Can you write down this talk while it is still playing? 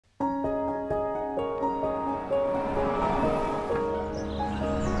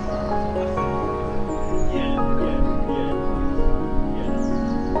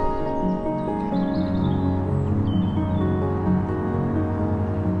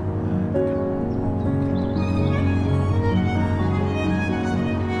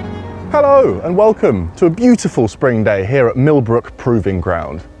Hello and welcome to a beautiful spring day here at Milbrook Proving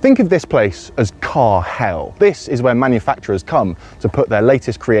Ground. Think of this place as car hell. This is where manufacturers come to put their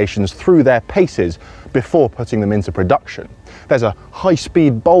latest creations through their paces before putting them into production. There's a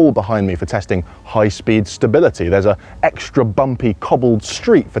high-speed bowl behind me for testing high-speed stability. There's an extra bumpy cobbled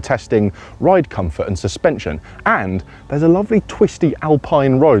street for testing ride comfort and suspension. And there's a lovely twisty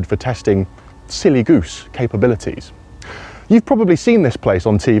alpine road for testing silly goose capabilities. You've probably seen this place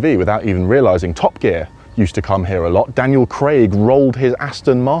on TV without even realising. Top Gear used to come here a lot. Daniel Craig rolled his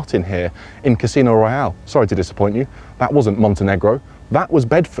Aston Martin here in Casino Royale. Sorry to disappoint you, that wasn't Montenegro, that was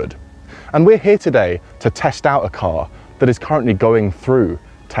Bedford. And we're here today to test out a car that is currently going through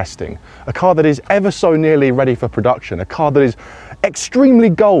testing. A car that is ever so nearly ready for production, a car that is extremely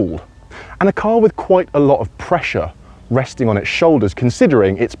gold, and a car with quite a lot of pressure resting on its shoulders,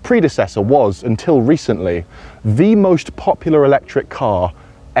 considering its predecessor was, until recently, the most popular electric car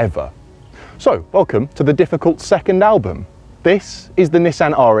ever. So, welcome to the difficult second album. This is the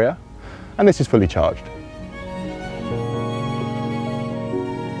Nissan Ariya, and this is fully charged.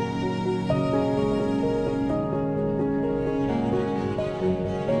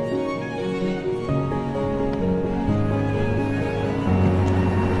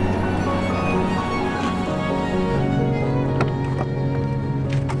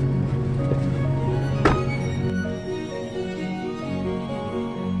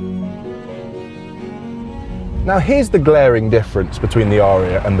 Now here's the glaring difference between the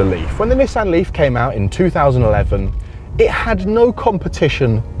Ariya and the Leaf. When the Nissan Leaf came out in 2011, it had no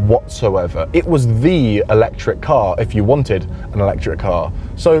competition whatsoever. It was the electric car if you wanted an electric car.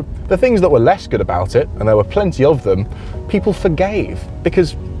 So the things that were less good about it, and there were plenty of them, people forgave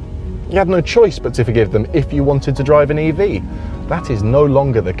because you had no choice but to forgive them if you wanted to drive an EV. That is no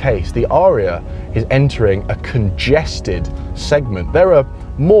longer the case. The Ariya is entering a congested segment. There are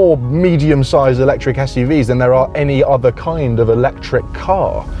more medium-sized electric SUVs than there are any other kind of electric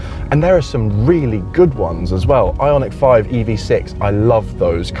car. And there are some really good ones as well. Ioniq 5 EV6, I love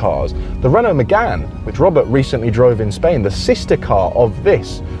those cars. The Renault Megane, which Robert recently drove in Spain, the sister car of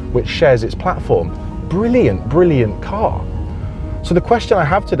this, which shares its platform. Brilliant, brilliant car. So the question I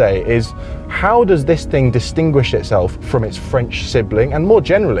have today is, how does this thing distinguish itself from its French sibling? And more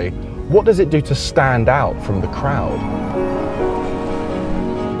generally, what does it do to stand out from the crowd?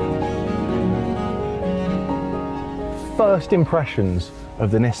 First impressions of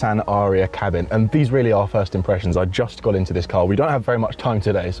the Nissan Ariya cabin, and these really are first impressions. I just got into this car. We don't have very much time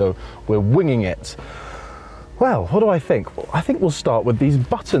today, so we're winging it. Well, what do I think? Well, I think we'll start with these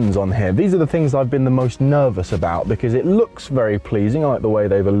buttons on here. These are the things I've been the most nervous about because it looks very pleasing. I like the way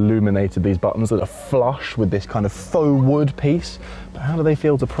they've illuminated these buttons that are flush with this kind of faux wood piece. But how do they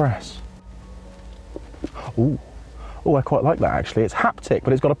feel to press? Ooh, I quite like that actually. It's haptic,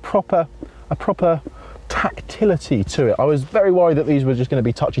 but it's got a proper tactility to it. I was very worried that these were just going to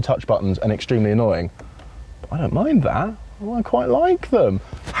be touch buttons and extremely annoying. But I don't mind that. I quite like them.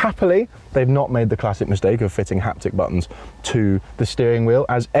 Happily, they've not made the classic mistake of fitting haptic buttons to the steering wheel,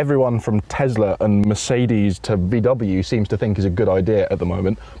 as everyone from Tesla and Mercedes to VW seems to think is a good idea at the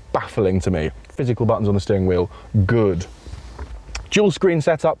moment. Baffling to me. Physical buttons on the steering wheel, good. Dual screen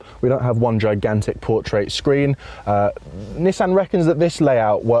setup, we don't have one gigantic portrait screen. Nissan reckons that this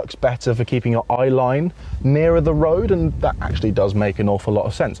layout works better for keeping your eye line nearer the road, and that actually does make an awful lot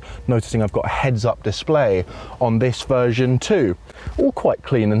of sense. Noticing I've got a heads-up display on this version too. All quite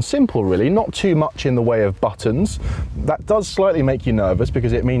clean and simple really, not too much in the way of buttons. That does slightly make you nervous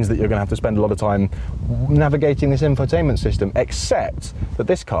because it means that you're going to have to spend a lot of time navigating this infotainment system, except that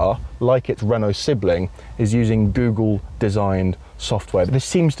this car, like its Renault sibling, is using Google designed software. This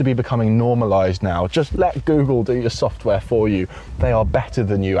seems to be becoming normalized now. Just let Google do your software for you. They are better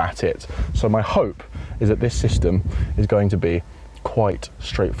than you at it. So my hope is that this system is going to be quite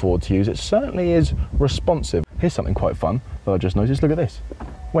straightforward to use. It certainly is responsive. Here's something quite fun that I just noticed. Look at this.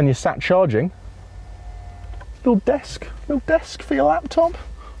 When you're sat charging, little desk for your laptop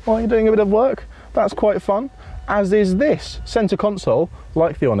while you're doing a bit of work. That's quite fun. As is this center console,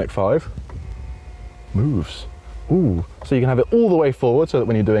 like the Ioniq 5, moves. Ooh, so you can have it all the way forward so that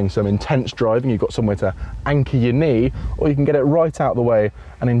when you're doing some intense driving, you've got somewhere to anchor your knee, or you can get it right out of the way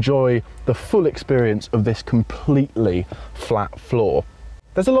and enjoy the full experience of this completely flat floor.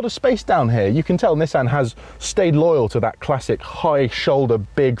 There's a lot of space down here. You can tell Nissan has stayed loyal to that classic high shoulder,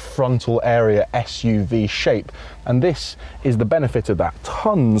 big frontal area SUV shape. And this is the benefit of that.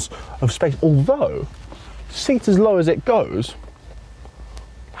 Tons of space, although seat as low as it goes,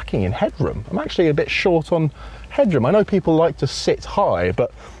 lacking in headroom. I'm actually a bit short on headroom. I know people like to sit high,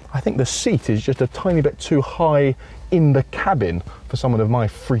 but I think the seat is just a tiny bit too high in the cabin for someone of my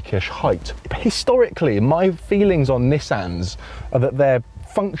freakish height. Historically, my feelings on Nissans are that they're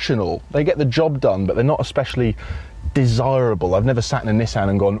functional. They get the job done, but they're not especially desirable. I've never sat in a Nissan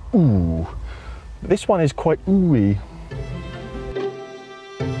and gone, ooh. This one is quite ooey.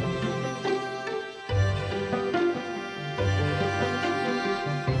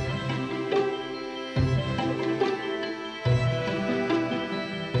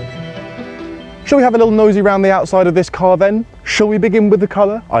 Shall we have a little nosy around the outside of this car then? Shall we begin with the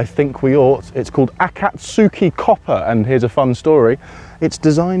colour? I think we ought. It's called Akatsuki Copper, and here's a fun story. It's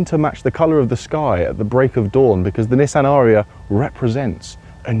designed to match the colour of the sky at the break of dawn because the Nissan Ariya represents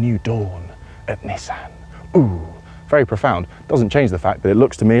a new dawn at Nissan. Ooh, very profound. Doesn't change the fact that it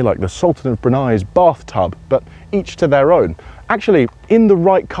looks to me like the Sultan of Brunei's bathtub, but each to their own. Actually, in the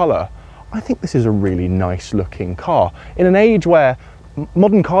right colour, I think this is a really nice looking car. In an age where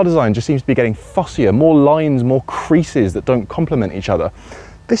modern car design just seems to be getting fussier, more lines, more creases that don't complement each other.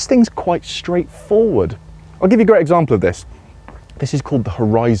 This thing's quite straightforward. I'll give you a great example of this. This is called the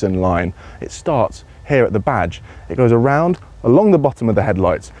horizon line. It starts here at the badge. It goes around, along the bottom of the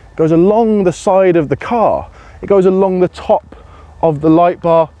headlights. It goes along the side of the car. It goes along the top of the light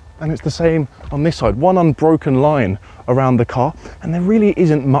bar, and it's the same on this side. One unbroken line around the car, and there really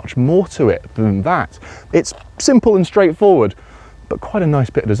isn't much more to it than that. It's simple and straightforward, but quite a nice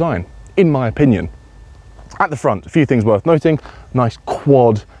bit of design, in my opinion. At the front, a few things worth noting. Nice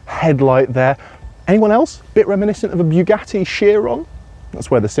quad headlight there. Anyone else? Bit reminiscent of a Bugatti Chiron? That's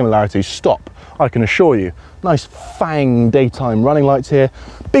where the similarities stop, I can assure you. Nice fang daytime running lights here.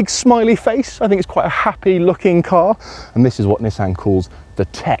 Big smiley face. I think it's quite a happy looking car. And this is what Nissan calls the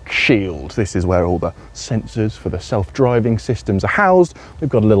tech shield. This is where all the sensors for the self-driving systems are housed. We've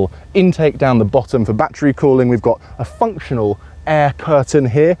got a little intake down the bottom for battery cooling. We've got a functional air curtain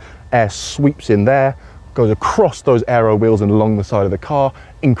here. Air sweeps in there, goes across those aero wheels and along the side of the car,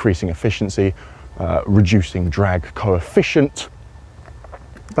 increasing efficiency, reducing drag coefficient.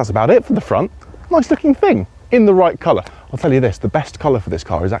 That's about it for the front. Nice looking thing in the right colour. I'll tell you this, the best colour for this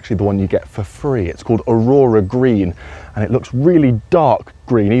car is actually the one you get for free. It's called Aurora Green, and it looks really dark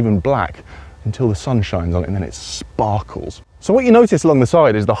green, even black, until the sun shines on it and then it sparkles. So what you notice along the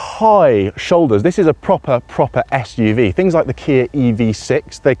side is the high shoulders. This is a proper SUV. Things like the Kia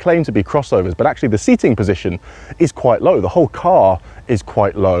EV6, they claim to be crossovers, but actually the seating position is quite low. The whole car is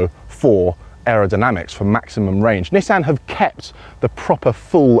quite low for aerodynamics, for maximum range. Nissan have kept the proper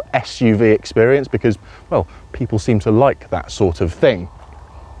full SUV experience because, well, people seem to like that sort of thing.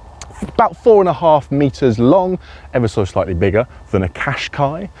 About 4.5 meters long, ever so slightly bigger than a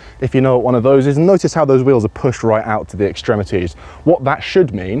Qashqai, if you know what one of those is. And notice how those wheels are pushed right out to the extremities. What that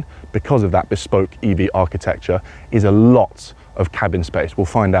should mean, because of that bespoke EV architecture, is a lot of cabin space. We'll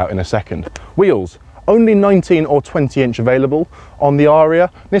find out in a second. Wheels, only 19 or 20 inch available on the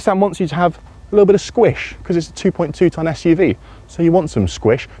Ariya. Nissan wants you to have a little bit of squish because it's a 2.2 ton SUV. So you want some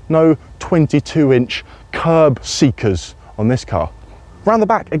squish. No 22 inch curb seekers on this car. Round the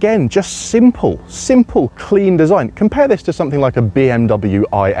back, again, just simple, clean design. Compare this to something like a BMW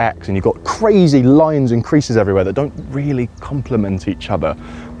iX and you've got crazy lines and creases everywhere that don't really complement each other.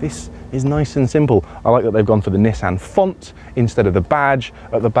 This is nice and simple. I like that they've gone for the Nissan font instead of the badge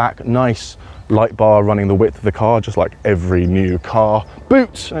at the back. Nice light bar running the width of the car, just like every new car.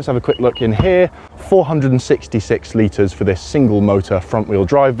 Boot, let's have a quick look in here. 466 litres for this single motor front wheel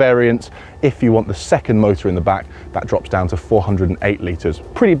drive variant. If you want the second motor in the back, that drops down to 408 litres.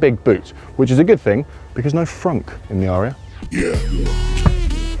 Pretty big boot, which is a good thing because no frunk in the Ariya.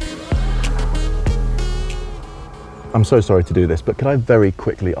 I'm so sorry to do this, but could I very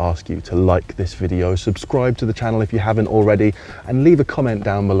quickly ask you to like this video, subscribe to the channel if you haven't already, and leave a comment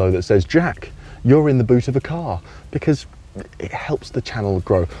down below that says, Jack, you're in the boot of a car, because it helps the channel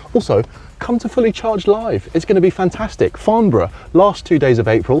grow. Also, come to Fully Charged Live. It's going to be fantastic. Farnborough, last 2 days of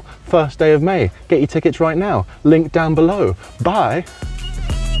April, first day of May. Get your tickets right now. Link down below. Bye.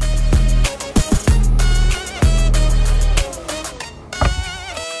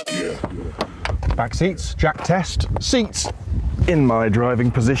 Back seats, Jack test, seats in my driving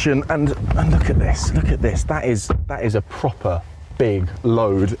position, and look at this, that is a proper big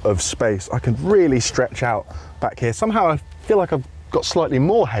load of space. I can really stretch out back here. Somehow I feel like I've got slightly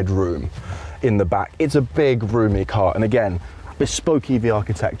more headroom in the back. It's a big roomy car, and again, bespoke EV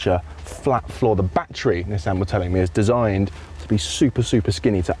architecture, flat floor. The battery, Nissan were telling me, is designed to be super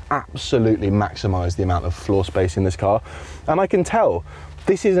skinny to absolutely maximize the amount of floor space in this car. And I can tell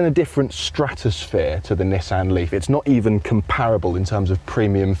This is in a different stratosphere to the Nissan Leaf. It's not even comparable in terms of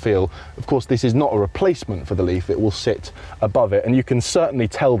premium feel. Of course, this is not a replacement for the Leaf. It will sit above it, and you can certainly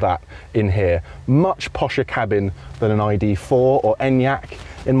tell that in here. Much posher cabin than an ID4 or Enyaq,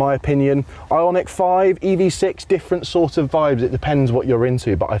 in my opinion. Ioniq 5, EV6, different sort of vibes. It depends what you're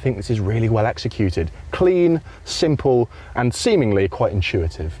into, but I think this is really well executed. Clean, simple, and seemingly quite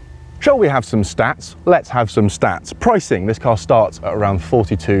intuitive. Shall we have some stats? Let's have some stats. Pricing, this car starts at around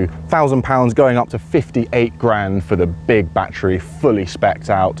 £42,000, going up to 58 grand for the big battery, fully specced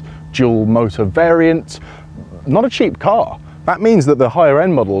out, dual motor variant. Not a cheap car. That means that the higher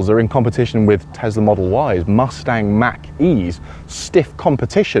end models are in competition with Tesla Model Ys, Mustang Mach-E's, stiff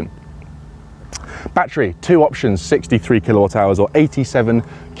competition. Battery, two options, 63 kilowatt hours or 87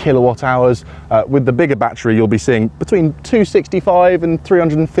 kilowatt hours. With the bigger battery, you'll be seeing between 265 and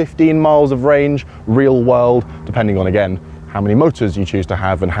 315 miles of range, real world, depending on, again, how many motors you choose to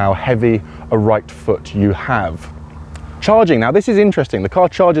have and how heavy a right foot you have. Charging, now this is interesting. The car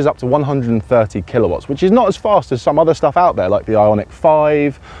charges up to 130 kilowatts, which is not as fast as some other stuff out there, like the Ioniq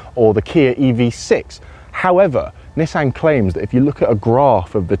 5 or the Kia EV6. However, Nissan claims that if you look at a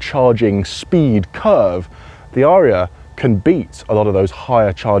graph of the charging speed curve, the Ariya can beat a lot of those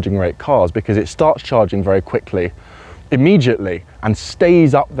higher charging rate cars because it starts charging very quickly, immediately, and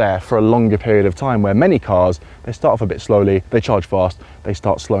stays up there for a longer period of time, where many cars, they start off a bit slowly, they charge fast, they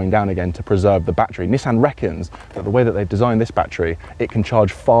start slowing down again to preserve the battery. Nissan reckons that the way that they've designed this battery, it can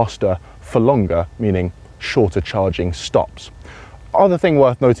charge faster for longer, meaning shorter charging stops. Other thing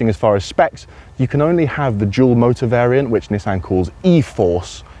worth noting as far as specs, you can only have the dual motor variant, which Nissan calls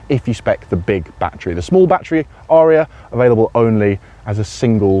E-Force, if you spec the big battery. The small battery Ariya, available only as a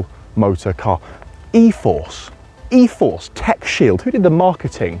single motor car. E-Force, Tech Shield, who did the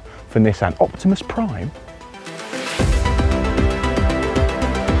marketing for Nissan? Optimus Prime?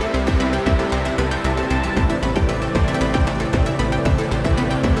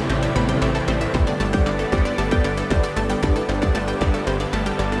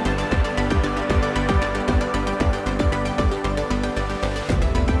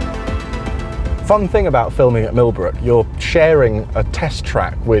 Fun thing about filming at Milbrook, you're sharing a test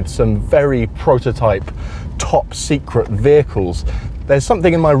track with some very prototype, top secret vehicles. There's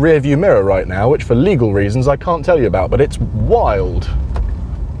something in my rear view mirror right now, which for legal reasons I can't tell you about, but it's wild.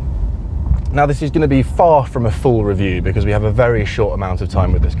 Now this is going to be far from a full review because we have a very short amount of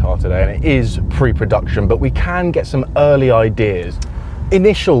time with this car today, and it is pre-production, but we can get some early ideas.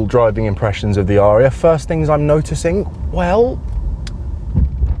 Initial driving impressions of the Ariya, first things I'm noticing, well,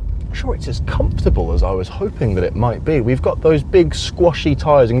 sure it's as comfortable as I was hoping that it might be. We've got those big squashy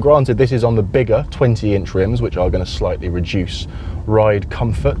tyres, and granted this is on the bigger 20-inch rims, which are going to slightly reduce ride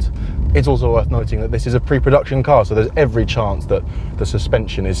comfort. It's also worth noting that this is a pre-production car, so there's every chance that the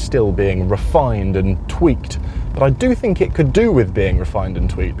suspension is still being refined and tweaked. But I do think it could do with being refined and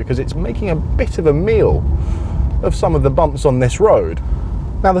tweaked because it's making a bit of a meal of some of the bumps on this road.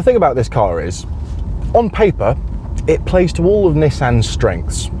 Now the thing about this car is, on paper, it plays to all of Nissan's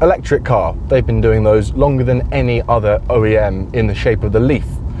strengths. Electric car, they've been doing those longer than any other OEM in the shape of the Leaf.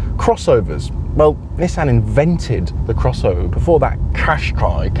 Crossovers, well, Nissan invented the crossover. Before that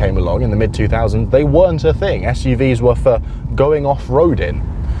Qashqai came along in the mid-2000s, they weren't a thing. SUVs were for going off-road in.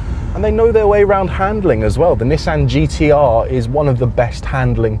 And they know their way around handling as well. The Nissan GT-R is one of the best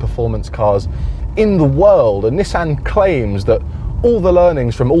handling performance cars in the world, and Nissan claims that all the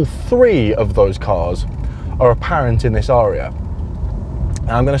learnings from all three of those cars are apparent in this Ariya.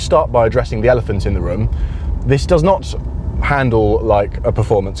 Now I'm going to start by addressing the elephant in the room. This does not handle like a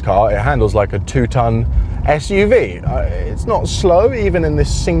performance car, it handles like a 2-ton SUV. It's not slow, even in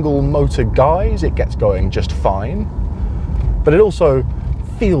this single motor guise, it gets going just fine. But it also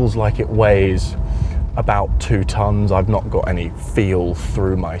feels like it weighs about 2 tons. I've not got any feel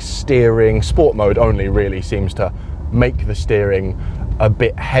through my steering. Sport mode only really seems to make the steering a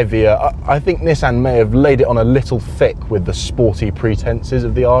bit heavier. I think Nissan may have laid it on a little thick with the sporty pretenses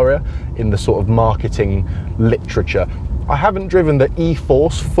of the Ariya in the sort of marketing literature. I haven't driven the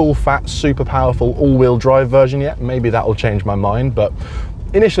E-Force full fat, super powerful all-wheel drive version yet. Maybe that'll change my mind, but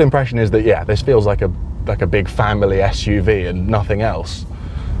initial impression is that, yeah, this feels like a big family SUV and nothing else.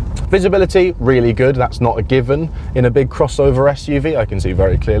 Visibility, really good. That's not a given in a big crossover SUV. I can see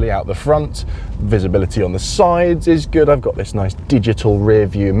very clearly out the front. Visibility on the sides is good. I've got this nice digital rear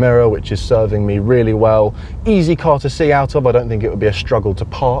view mirror, which is serving me really well. Easy car to see out of. I don't think it would be a struggle to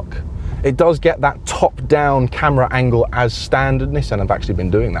park It does get that top-down camera angle as standard. Nissan have actually been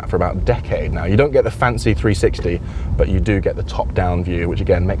doing that for about a decade now. You don't get the fancy 360, but you do get the top-down view, which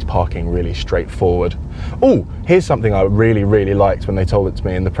again makes parking really straightforward. Oh, here's something I really, really liked when they told it to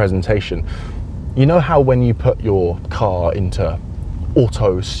me in the presentation. You know how when you put your car into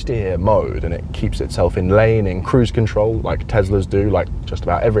auto steer mode and it keeps itself in lane in cruise control like Teslas do, like just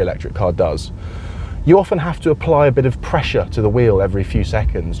about every electric car does, you often have to apply a bit of pressure to the wheel every few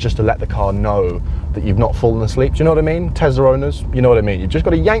seconds just to let the car know that you've not fallen asleep. Do you know what I mean? Tesla owners, you know what I mean. You've just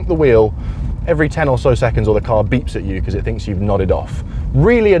got to yank the wheel every 10 or so seconds or the car beeps at you because it thinks you've nodded off.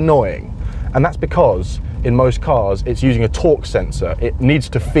 Really annoying. And that's because in most cars, it's using a torque sensor. It needs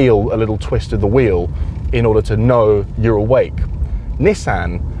to feel a little twist of the wheel in order to know you're awake.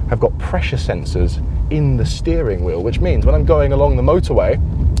 Nissan have got pressure sensors in the steering wheel, which means when I'm going along the motorway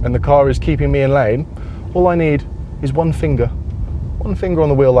and the car is keeping me in lane, all I need is one finger on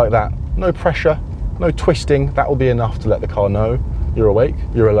the wheel like that. No pressure, no twisting. That will be enough to let the car know you're awake,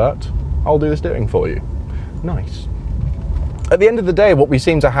 you're alert. I'll do the steering for you. Nice. At the end of the day, what we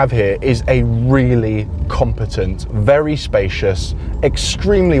seem to have here is a really competent, very spacious,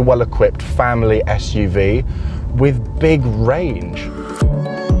 extremely well-equipped family SUV with big range.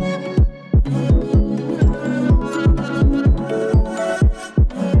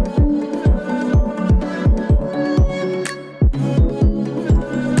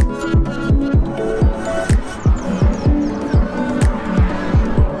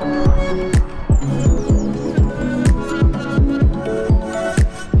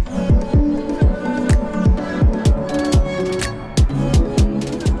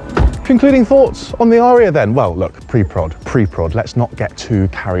 Concluding thoughts on the Ariya then? Well, look, pre-prod, let's not get too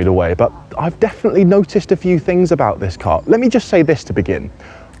carried away, but I've definitely noticed a few things about this car. Let me just say this to begin.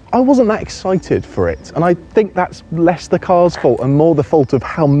 I wasn't that excited for it, and I think that's less the car's fault and more the fault of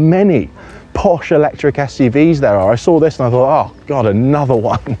how many posh electric SUVs there are. I saw this and I thought, oh God, another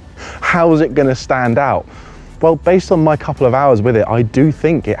one. How is it going to stand out? Well, based on my couple of hours with it, I do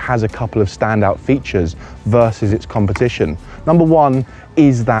think it has a couple of standout features versus its competition. Number one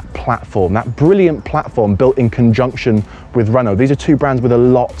is that platform, that brilliant platform built in conjunction with Renault. These are two brands with a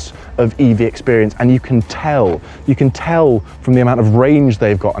lot of EV experience, and you can tell from the amount of range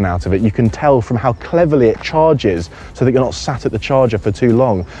they've gotten out of it. You can tell from how cleverly it charges so that you're not sat at the charger for too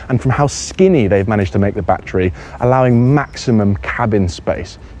long, and from how skinny they've managed to make the battery, allowing maximum cabin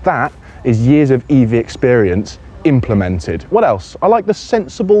space. That is years of EV experience implemented. What else? I like the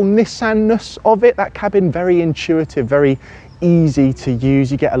sensible Nissan-ness of it. That cabin, very intuitive, very easy to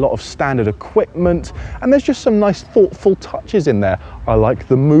use. You get a lot of standard equipment, and there's just some nice thoughtful touches in there. I like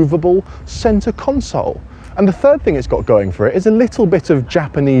the movable center console. And the third thing it's got going for it is a little bit of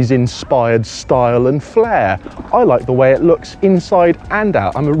Japanese-inspired style and flair. I like the way it looks inside and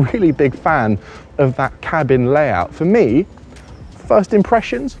out. I'm a really big fan of that cabin layout. For me, first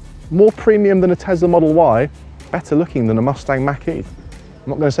impressions, more premium than a Tesla Model Y, better looking than a Mustang Mach-E. I'm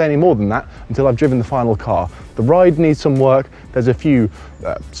not going to say any more than that until I've driven the final car. The ride needs some work. There's a few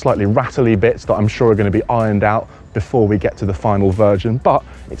slightly rattly bits that I'm sure are going to be ironed out before we get to the final version, but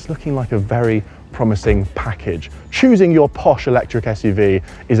it's looking like a very promising package. Choosing your posh electric SUV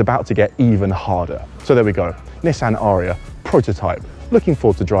is about to get even harder. So there we go, Nissan Ariya, prototype. Looking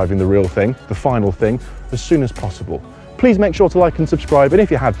forward to driving the real thing, the final thing, as soon as possible. Please make sure to like and subscribe, and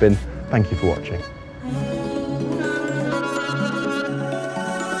if you have been, thank you for watching.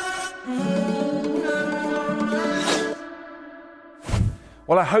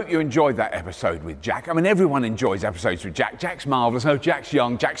 Well, I hope you enjoyed that episode with Jack. I mean, everyone enjoys episodes with Jack. Jack's marvellous. Oh, Jack's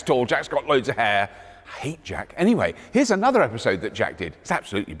young, Jack's tall, Jack's got loads of hair. I hate Jack. Anyway, here's another episode that Jack did. It's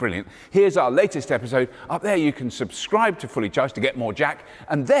absolutely brilliant. Here's our latest episode. Up there, you can subscribe to Fully Charged to get more Jack.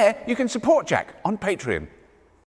 And there, you can support Jack on Patreon.